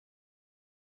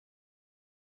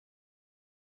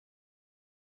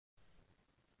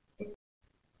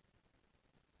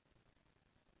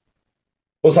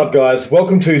What's up, guys?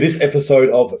 Welcome to this episode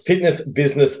of Fitness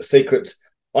Business Secrets.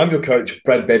 I'm your coach,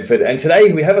 Brad Bedford, and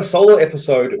today we have a solo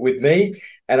episode with me,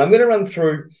 and I'm going to run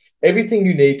through everything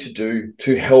you need to do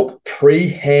to help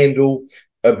pre-handle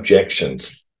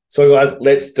objections. So, guys,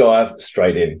 let's dive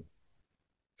straight in.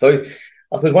 So,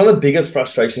 I suppose one of the biggest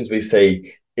frustrations we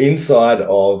see inside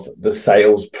of the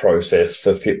sales process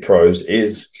for Fit Pros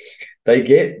is they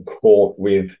get caught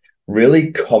with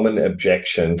really common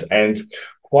objections, and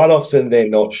quite often they're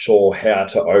not sure how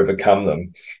to overcome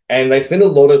them. And they spend a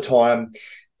lot of time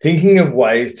thinking of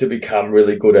ways to become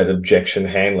really good at objection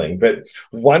handling. But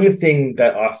one thing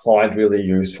that I find really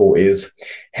useful is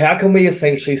how can we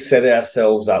essentially set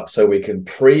ourselves up so we can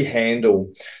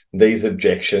pre-handle these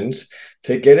objections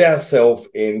to get ourselves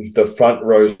in the front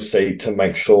row seat to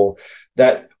make sure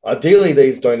that ideally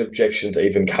these don't objections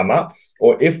even come up,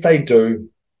 or if they do,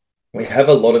 we have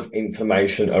a lot of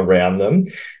information around them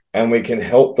and we can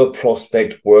help the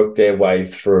prospect work their way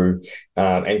through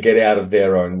and get out of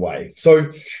their own way.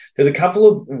 So there's a couple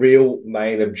of real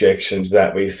main objections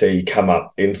that we see come up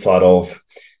inside of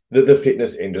the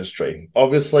fitness industry.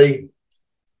 Obviously,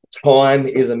 time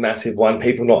is a massive one.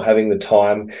 People not having the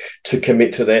time to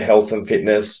commit to their health and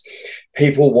fitness,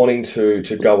 people wanting to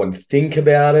go and think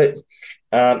about it,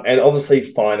 and obviously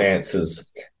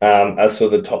finances are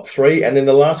sort of the top three. And then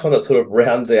the last one that sort of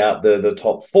rounds out the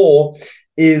top four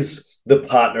is the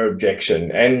partner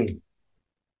objection. And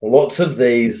lots of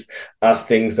these are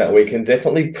things that we can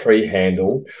definitely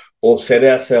pre-handle or set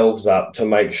ourselves up to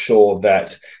make sure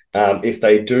that if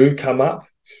they do come up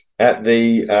at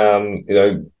the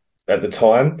at the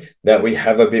time, that we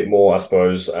have a bit more, I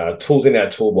suppose, tools in our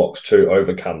toolbox to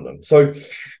overcome them. So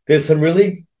there's some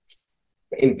really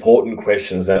important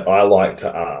questions that I like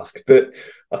to ask. But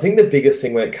I think the biggest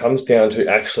thing when it comes down to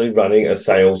actually running a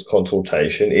sales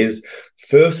consultation is,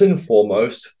 first and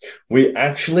foremost, we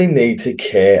actually need to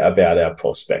care about our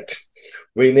prospect.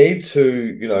 We need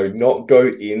to, not go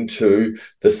into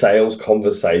the sales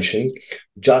conversation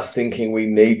just thinking we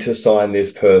need to sign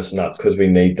this person up because we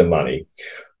need the money.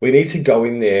 We need to go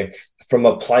in there from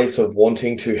a place of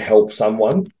wanting to help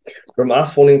someone, from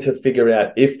us wanting to figure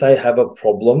out if they have a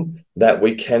problem that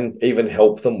we can even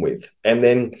help them with. And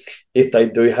then if they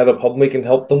do have a problem we can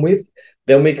help them with,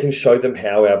 then we can show them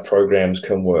how our programs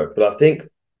can work. But I think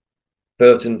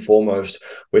first and foremost,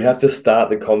 we have to start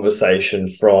the conversation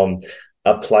from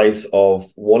a place of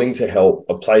wanting to help,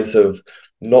 a place of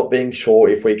not being sure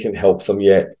if we can help them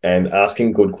yet, and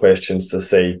asking good questions to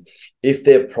see if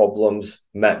their problems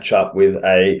match up with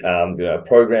a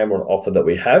program or an offer that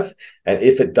we have. And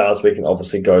if it does, we can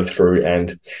obviously go through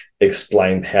and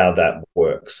explain how that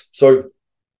works. So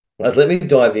let me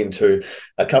dive into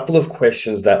a couple of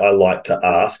questions that I like to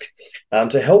ask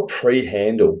to help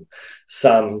pre-handle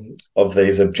some of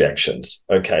these objections.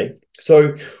 Okay.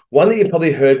 So one that you've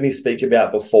probably heard me speak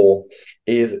about before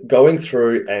is going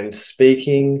through and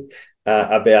speaking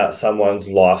about someone's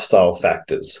lifestyle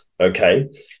factors. Okay.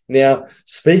 Now,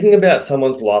 speaking about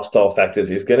someone's lifestyle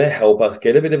factors is going to help us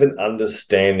get a bit of an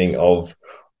understanding of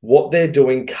what they're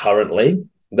doing currently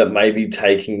that may be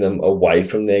taking them away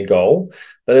from their goal,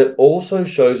 but it also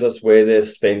shows us where they're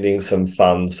spending some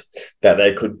funds that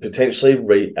they could potentially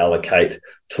reallocate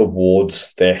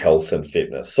towards their health and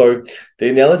fitness. So the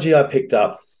analogy I picked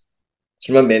up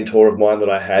from a mentor of mine that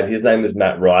I had, his name is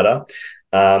Matt Ryder.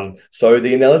 So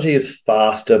the analogy is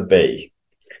faster B.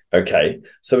 Okay,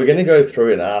 so we're going to go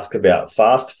through and ask about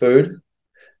fast food,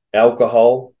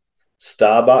 alcohol,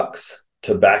 Starbucks,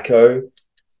 tobacco,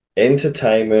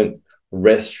 entertainment,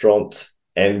 restaurants,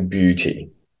 and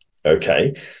beauty.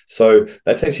 Okay, so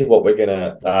that's actually what we're going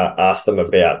to ask them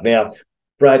about. Now,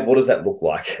 Brad, what does that look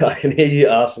like? I can hear you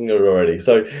asking it already.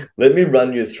 So let me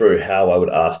run you through how I would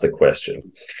ask the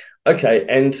question. Okay,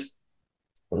 and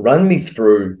run me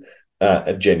through,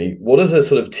 Jenny, what does a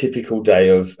sort of typical day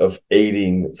of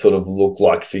eating sort of look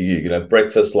like for you?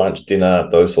 Breakfast, lunch, dinner,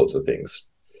 those sorts of things.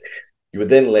 You would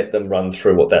then let them run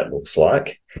through what that looks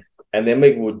like. And then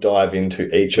we would dive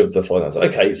into each of the following.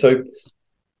 Okay, so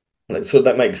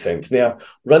that makes sense. Now,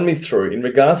 run me through, in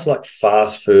regards to like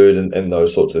fast food and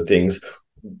those sorts of things,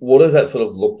 what does that sort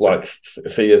of look like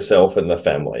for yourself and the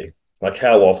family? Like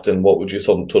how often, what would you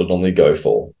sort of normally go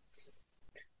for?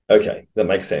 Okay, that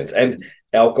makes sense. And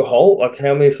alcohol, like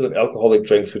how many sort of alcoholic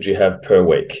drinks would you have per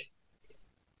week?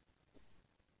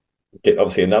 Get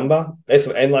obviously a number.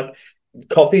 And like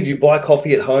coffee, do you buy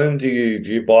coffee at home? Do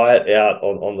you buy it out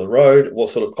on the road? What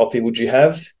sort of coffee would you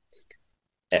have?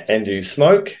 And do you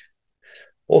smoke?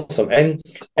 Awesome.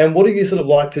 And what do you sort of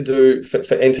like to do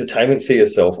for entertainment for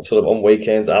yourself, sort of on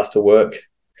weekends after work?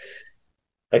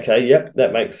 Okay, yep,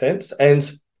 that makes sense. And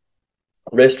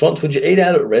Restaurants, would you eat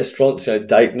out at restaurants,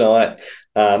 date night,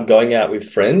 going out with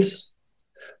friends?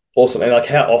 Awesome. And like,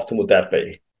 how often would that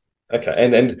be? Okay.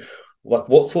 And like,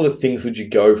 what sort of things would you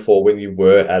go for when you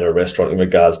were at a restaurant in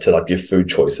regards to like your food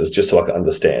choices, just so I can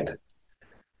understand?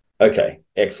 Okay,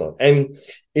 excellent. And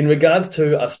in regards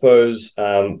to, I suppose,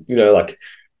 like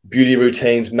beauty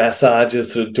routines,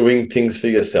 massages, sort of doing things for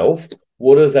yourself,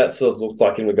 what does that sort of look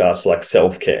like in regards to like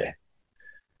self-care?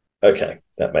 Okay,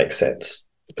 that makes sense.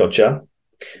 Gotcha.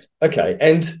 Okay,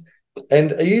 and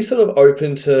are you sort of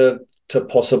open to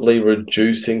possibly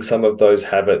reducing some of those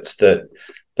habits that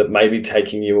may be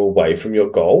taking you away from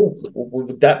your goal?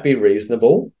 Would that be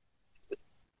reasonable?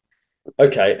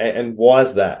 Okay, and why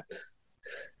is that?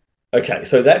 Okay,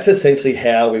 so that's essentially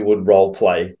how we would role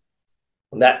play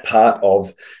that part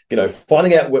of,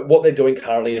 finding out what they're doing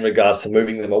currently in regards to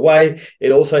moving them away.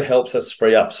 It also helps us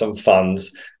free up some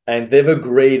funds, and they've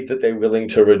agreed that they're willing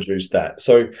to reduce that.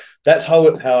 So that's how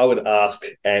I would ask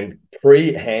and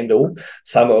pre-handle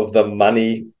some of the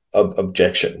money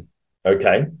objection.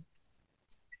 Okay.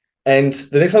 And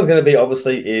the next one's going to be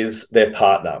obviously is their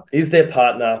partner. Is their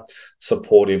partner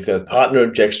supportive? The partner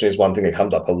objection is one thing that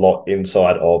comes up a lot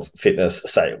inside of fitness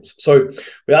sales. So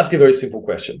we ask a very simple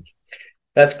question.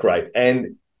 That's great.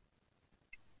 And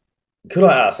could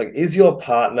I ask, like, is your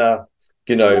partner,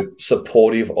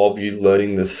 supportive of you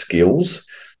learning the skills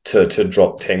to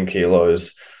drop 10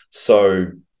 kilos so,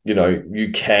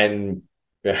 you can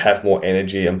have more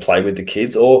energy and play with the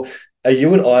kids? Or are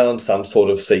you and I on some sort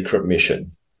of secret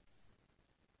mission?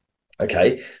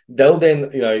 Okay, they'll then,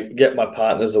 get my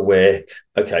partners aware.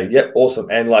 Okay, yep, awesome.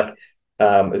 And like,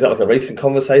 is that like a recent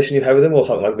conversation you have with them or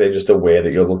something like they're just aware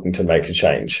that you're looking to make a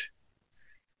change?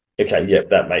 Okay, yep,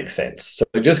 that makes sense.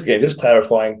 So just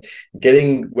clarifying,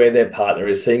 getting where their partner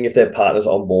is, seeing if their partner's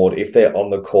on board, if they're on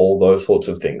the call, those sorts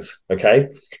of things. Okay.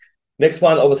 Next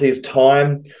one, obviously, is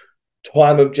time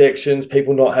objections,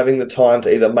 people not having the time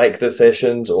to either make the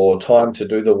sessions or time to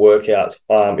do the workouts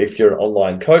if you're an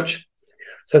online coach.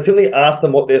 So simply ask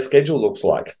them what their schedule looks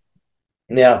like.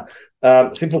 Now,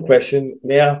 simple question.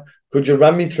 Now, could you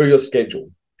run me through your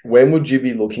schedule? When would you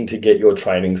be looking to get your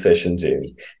training sessions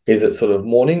in? Is it sort of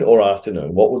morning or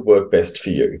afternoon? What would work best for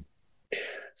you?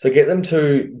 So get them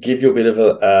to give you a bit of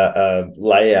a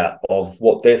layout of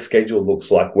what their schedule looks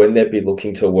like when they'd be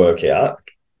looking to work out.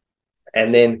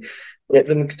 And then get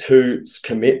them to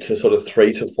commit to sort of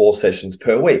 3 to 4 sessions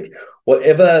per week.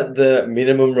 Whatever the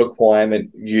minimum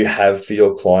requirement you have for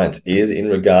your clients is in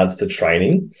regards to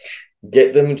training,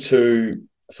 get them to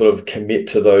sort of commit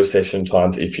to those session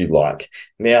times if you like.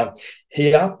 Now,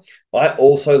 here, I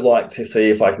also like to see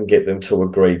if I can get them to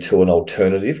agree to an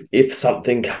alternative if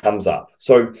something comes up.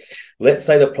 So let's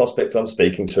say the prospect I'm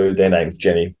speaking to, their name's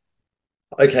Jenny.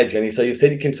 Okay, Jenny, so you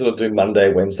said you can sort of do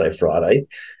Monday, Wednesday, Friday.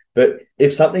 But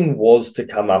if something was to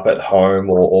come up at home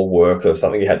or work or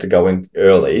something you had to go in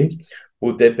early,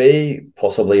 would there be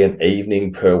possibly an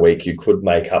evening per week you could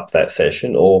make up that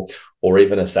session or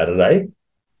even a Saturday?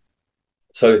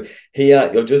 So here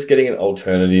you're just getting an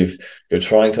alternative. You're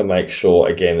trying to make sure,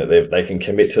 again, that they can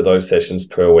commit to those sessions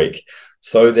per week.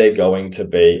 So they're going to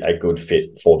be a good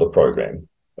fit for the program.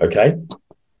 Okay.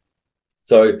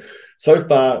 So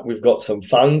far we've got some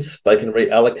funds they can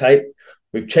reallocate.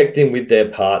 We've checked in with their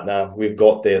partner. We've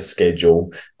got their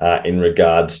schedule in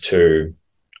regards to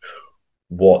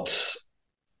what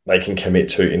they can commit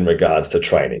to in regards to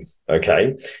training.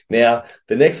 Okay. Now,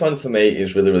 the next one for me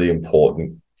is really, really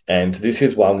important. And this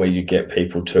is one where you get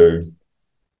people to,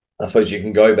 I suppose you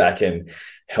can go back and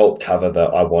help cover the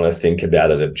I want to think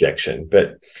about it objection.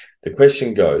 But the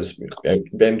question goes,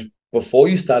 Ben, before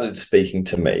you started speaking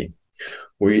to me,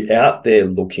 were you out there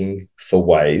looking for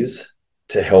ways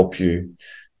to help you,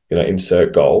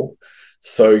 insert goal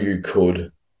so you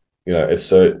could,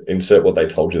 insert what they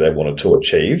told you they wanted to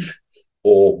achieve,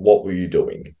 or what were you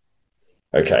doing?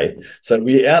 Okay. So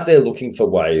we're out there looking for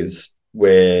ways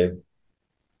where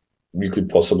you could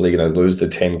possibly, lose the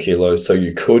 10 kilos so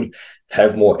you could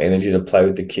have more energy to play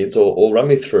with the kids, or run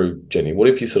me through, Jenny, what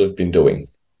have you sort of been doing?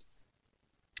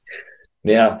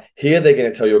 Now, here they're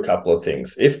going to tell you a couple of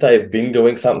things. If they've been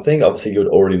doing something, obviously you would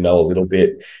already know a little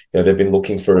bit, they've been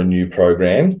looking for a new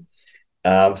program.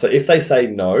 So if they say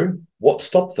no, what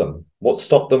stopped them? What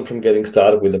stopped them from getting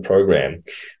started with the program?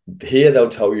 Here they'll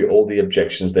tell you all the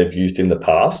objections they've used in the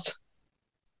past.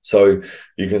 So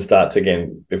you can start to,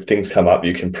 again, if things come up,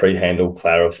 you can pre-handle,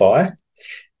 clarify.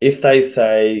 If they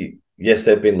say, yes,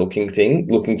 they've been looking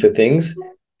for things,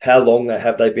 how long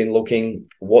have they been looking?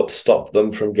 What stopped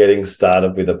them from getting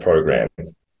started with a program?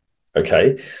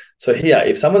 Okay. So here,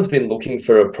 if someone's been looking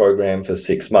for a program for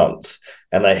 6 months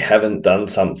and they haven't done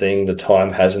something, the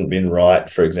time hasn't been right,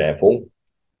 for example,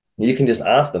 you can just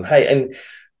ask them, hey, and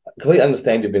completely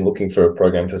understand you've been looking for a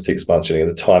program for 6 months and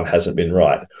the time hasn't been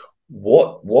right.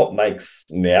 What makes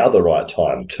now the right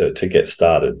time to get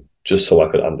started? Just so I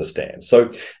could understand.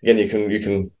 So again, you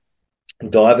can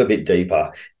dive a bit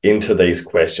deeper into these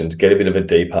questions, get a bit of a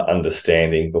deeper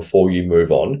understanding before you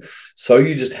move on. So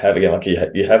you just have, again, like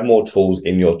you have more tools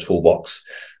in your toolbox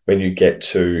when you get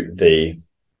to the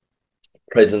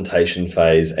presentation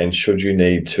phase. And should you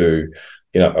need to,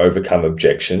 overcome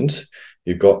objections,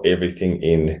 you've got everything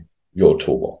in your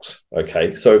toolbox.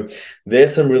 Okay. So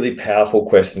there's some really powerful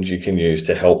questions you can use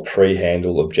to help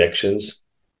pre-handle objections.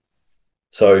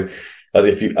 So as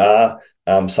if you are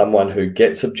someone who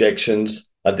gets objections,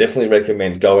 I definitely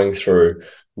recommend going through,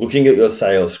 looking at your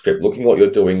sales script, looking what you're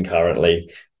doing currently,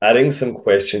 adding some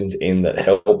questions in that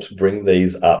helps bring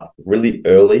these up really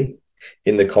early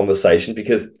in the conversation,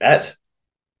 because at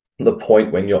the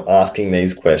point when you're asking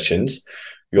these questions,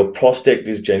 your prospect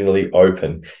is generally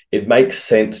open. It makes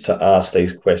sense to ask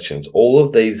these questions. All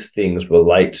of these things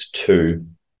relate to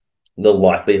the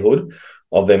likelihood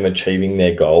of them achieving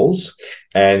their goals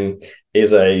and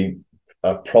is a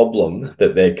problem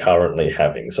that they're currently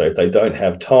having. So if they don't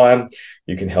have time,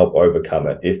 you can help overcome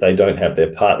it. If they don't have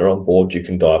their partner on board, you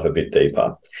can dive a bit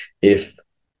deeper. If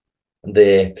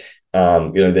their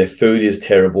food is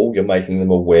terrible, you're making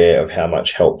them aware of how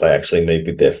much help they actually need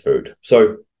with their food.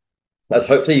 So as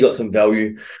hopefully you got some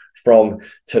value from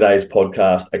today's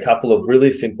podcast, a couple of really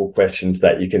simple questions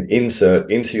that you can insert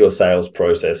into your sales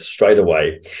process straight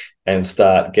away and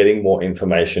start getting more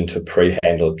information to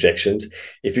pre-handle objections.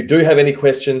 If you do have any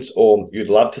questions or you'd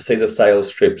love to see the sales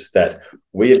scripts that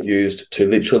we have used to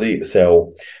literally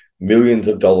sell millions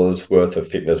of dollars worth of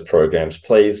fitness programs,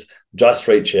 please just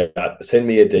reach out, send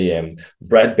me a DM,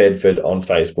 Brad Bedford on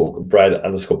Facebook,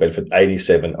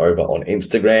 Brad_Bedford87 over on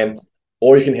Instagram,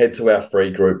 or you can head to our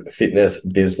free group, Fitness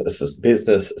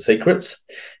Business Secrets,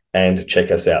 and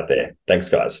check us out there. Thanks,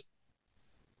 guys.